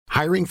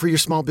Hiring for your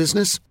small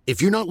business?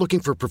 If you're not looking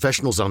for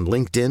professionals on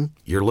LinkedIn,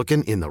 you're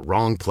looking in the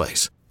wrong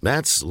place.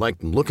 That's like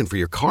looking for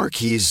your car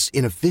keys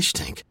in a fish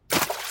tank.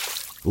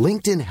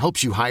 LinkedIn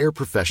helps you hire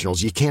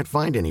professionals you can't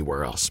find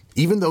anywhere else,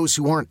 even those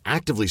who aren't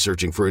actively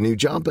searching for a new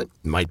job but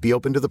might be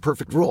open to the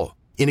perfect role.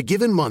 In a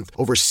given month,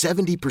 over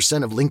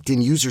 70% of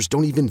LinkedIn users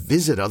don't even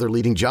visit other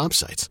leading job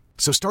sites.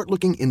 So start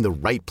looking in the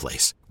right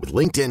place. With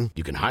LinkedIn,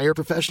 you can hire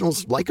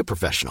professionals like a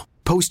professional.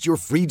 Post your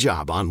free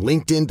job on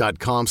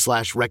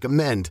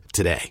linkedin.com/recommend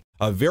today.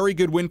 A very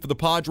good win for the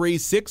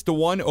Padres,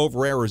 6-1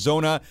 over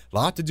Arizona. A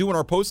lot to do in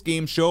our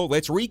post-game show.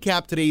 Let's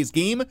recap today's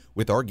game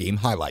with our game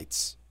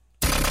highlights.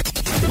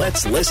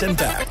 Let's listen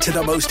back to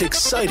the most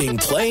exciting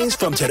plays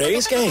from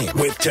today's game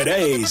with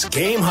today's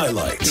game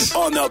highlights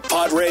on the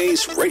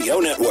Padres Radio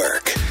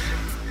Network.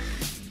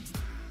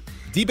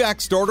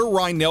 D-back starter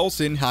Ryan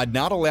Nelson had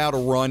not allowed a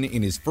run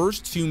in his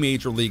first two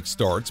major league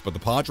starts, but the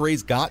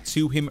Padres got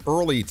to him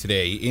early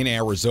today in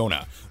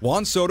Arizona.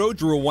 Juan Soto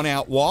drew a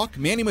one-out walk.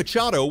 Manny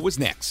Machado was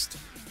next.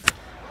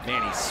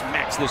 Manny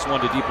smacks this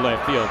one to deep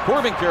left field.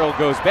 Corbin Carroll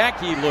goes back.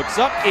 He looks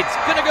up. It's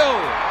going to go.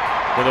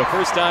 For the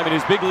first time in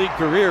his big league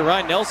career,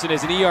 Ryan Nelson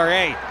has an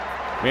ERA.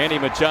 Manny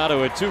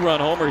Machado, a two-run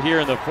homer here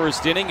in the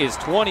first inning, his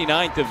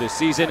 29th of the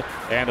season,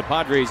 and the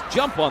Padres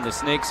jump on the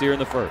Snakes here in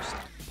the first.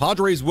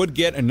 Padres would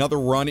get another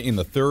run in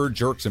the third.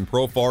 Jurickson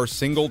Profar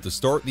singled to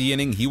start the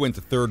inning. He went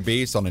to third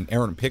base on an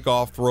errant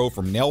pickoff throw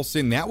from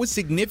Nelson. That was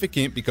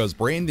significant because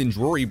Brandon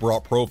Drury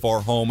brought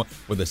Profar home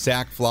with a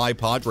sac fly.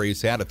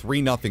 Padres had a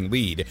 3-0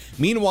 lead.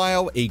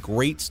 Meanwhile, a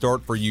great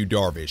start for Yu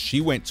Darvish. He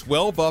went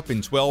 12 up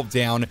and 12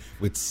 down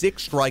with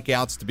 6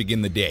 strikeouts to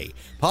begin the day.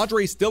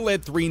 Padres still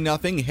led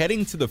 3-0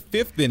 heading to the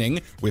fifth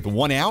inning. With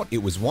one out,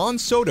 it was Juan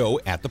Soto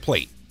at the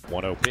plate.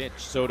 1-0 pitch.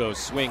 Soto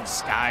swings,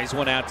 skies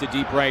one out to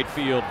deep right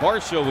field.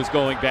 Varsho was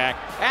going back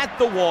at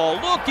the wall,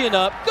 looking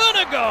up,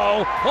 gonna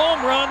go.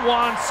 Home run,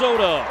 Juan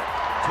Soto.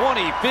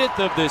 25th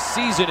of the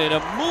season in a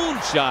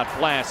moonshot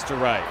blast to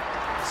right.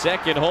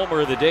 Second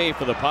homer of the day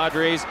for the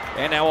Padres,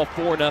 and now a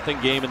 4-0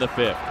 game in the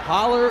fifth.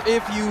 Holler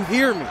if you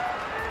hear me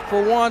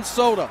for Juan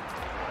Soto.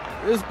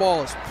 This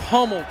ball is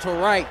pummeled to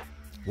right.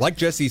 Like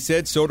Jesse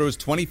said, Soto's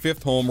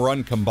 25th home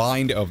run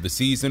combined of the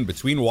season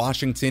between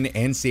Washington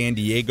and San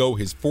Diego.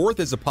 His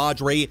fourth as a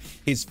Padre,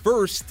 his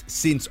first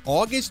since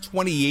August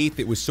 28th.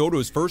 It was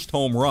Soto's first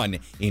home run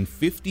in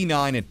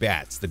 59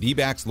 at-bats. The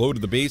D-backs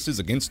loaded the bases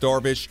against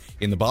Darvish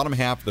in the bottom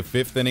half of the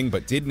fifth inning,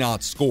 but did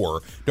not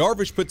score.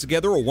 Darvish put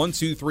together a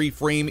 1-2-3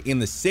 frame in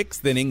the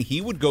sixth inning. He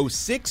would go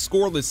 6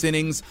 scoreless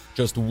innings,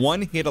 just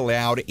 1 hit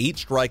allowed, 8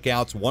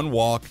 strikeouts, 1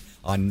 walk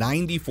on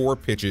 94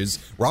 pitches.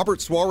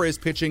 Robert Suarez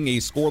pitching a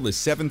scoreless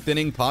seventh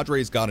inning.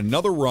 Padres got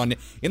another run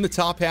in the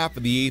top half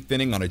of the eighth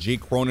inning on a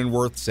Jake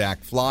Cronenworth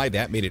sac fly.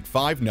 That made it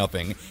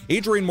 5-0.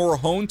 Adrian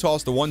Morejon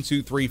tossed a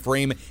 1-2-3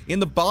 frame in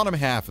the bottom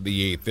half of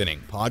the eighth inning.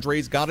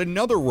 Padres got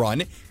another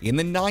run in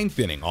the ninth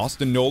inning.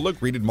 Austin Nola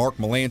greeted Mark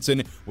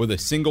Melancon with a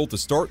single to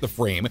start the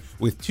frame.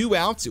 With 2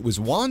 outs, it was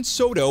Juan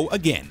Soto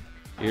again.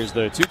 Here's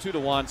the 2-2 to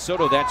Juan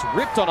Soto. That's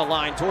ripped on a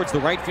line towards the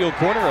right field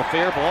corner. A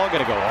fair ball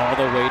going to go all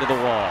the way to the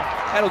wall.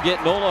 That'll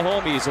get Nola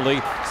home easily.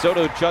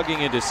 Soto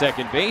chugging into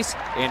second base.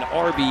 An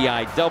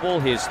RBI double,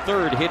 his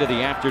third hit of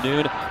the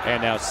afternoon.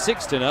 And now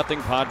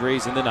 6-0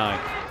 Padres in the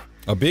ninth.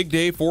 A big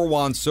day for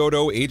Juan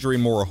Soto.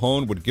 Adrian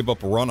Morejon would give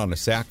up a run on a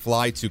sac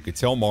fly to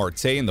Ketel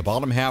Marte in the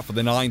bottom half of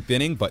the ninth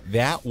inning, but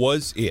that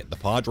was it. The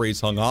Padres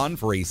hung on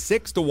for a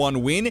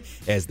 6-1 win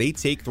as they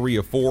take 3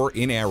 of 4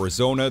 in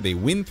Arizona. They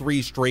win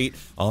 3 straight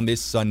on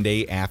this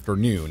Sunday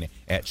afternoon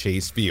at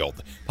Chase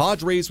Field.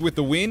 Padres with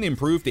the win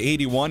improved to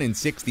 81 and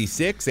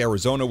 66.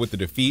 Arizona with the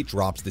defeat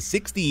drops to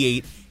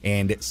 68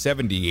 and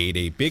 78.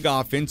 A big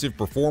offensive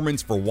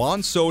performance for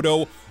Juan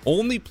Soto,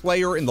 only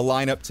player in the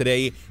lineup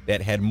today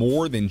that had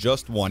more than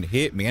just 1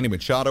 hit. Manny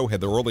Machado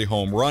had the early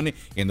home run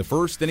in the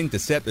first inning to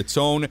set the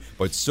tone,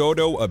 but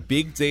Soto, a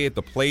big day at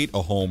the plate,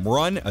 a home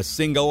run, a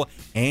single,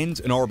 and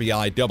an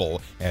RBI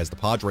double as the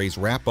Padres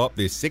wrap up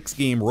this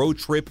 6-game road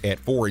trip at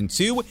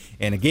 4-2,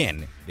 and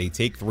again, they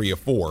take 3 of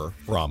 4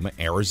 from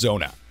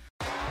Arizona.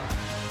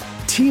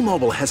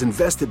 T-Mobile has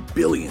invested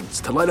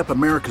billions to light up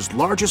America's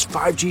largest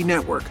 5G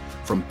network,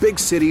 from big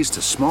cities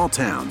to small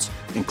towns,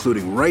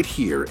 including right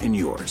here in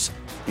yours.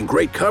 And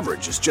great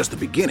coverage is just the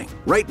beginning.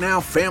 Right now,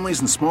 families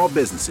and small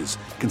businesses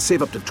can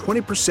save up to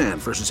 20%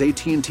 versus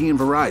AT&T and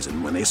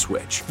Verizon when they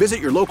switch. Visit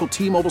your local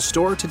T-Mobile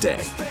store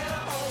today.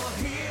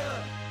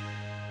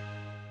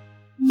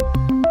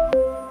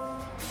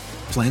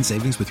 Plan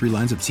savings with 3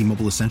 lines of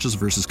T-Mobile Essentials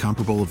versus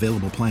comparable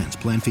available plans.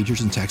 Plan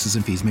features and taxes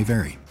and fees may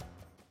vary.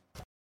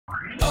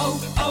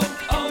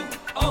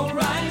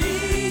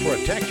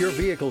 Protect your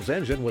vehicle's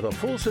engine with a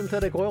full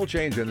synthetic oil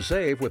change and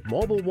save with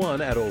Mobil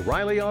 1 at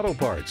O'Reilly Auto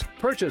Parts.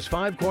 Purchase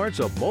 5 quarts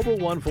of Mobil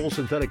 1 full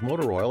synthetic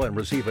motor oil and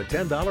receive a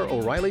 $10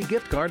 O'Reilly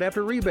gift card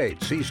after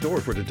rebate. See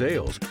store for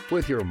details.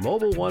 With your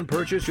Mobil 1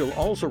 purchase, you'll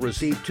also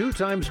receive 2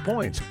 times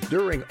points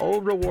during O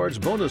Rewards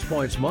Bonus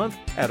Points Month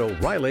at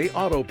O'Reilly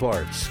Auto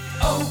Parts.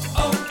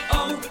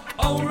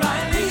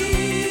 O'Reilly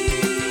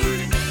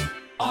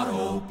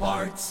Auto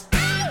Parts.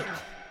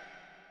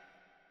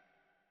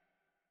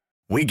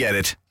 We get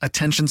it.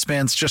 Attention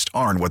spans just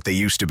aren't what they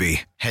used to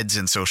be. Heads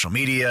in social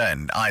media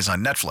and eyes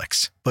on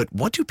Netflix. But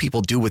what do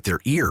people do with their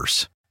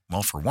ears?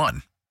 Well, for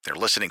one, they're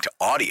listening to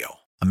audio.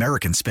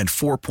 Americans spend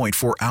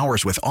 4.4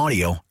 hours with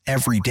audio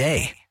every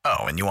day.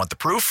 Oh, and you want the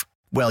proof?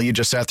 Well, you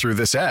just sat through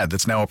this ad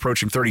that's now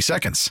approaching 30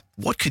 seconds.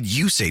 What could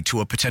you say to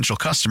a potential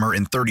customer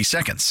in 30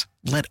 seconds?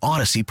 Let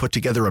Odyssey put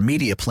together a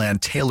media plan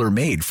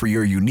tailor-made for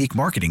your unique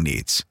marketing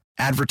needs.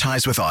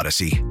 Advertise with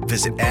Odyssey.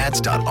 Visit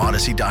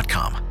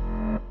ads.odyssey.com.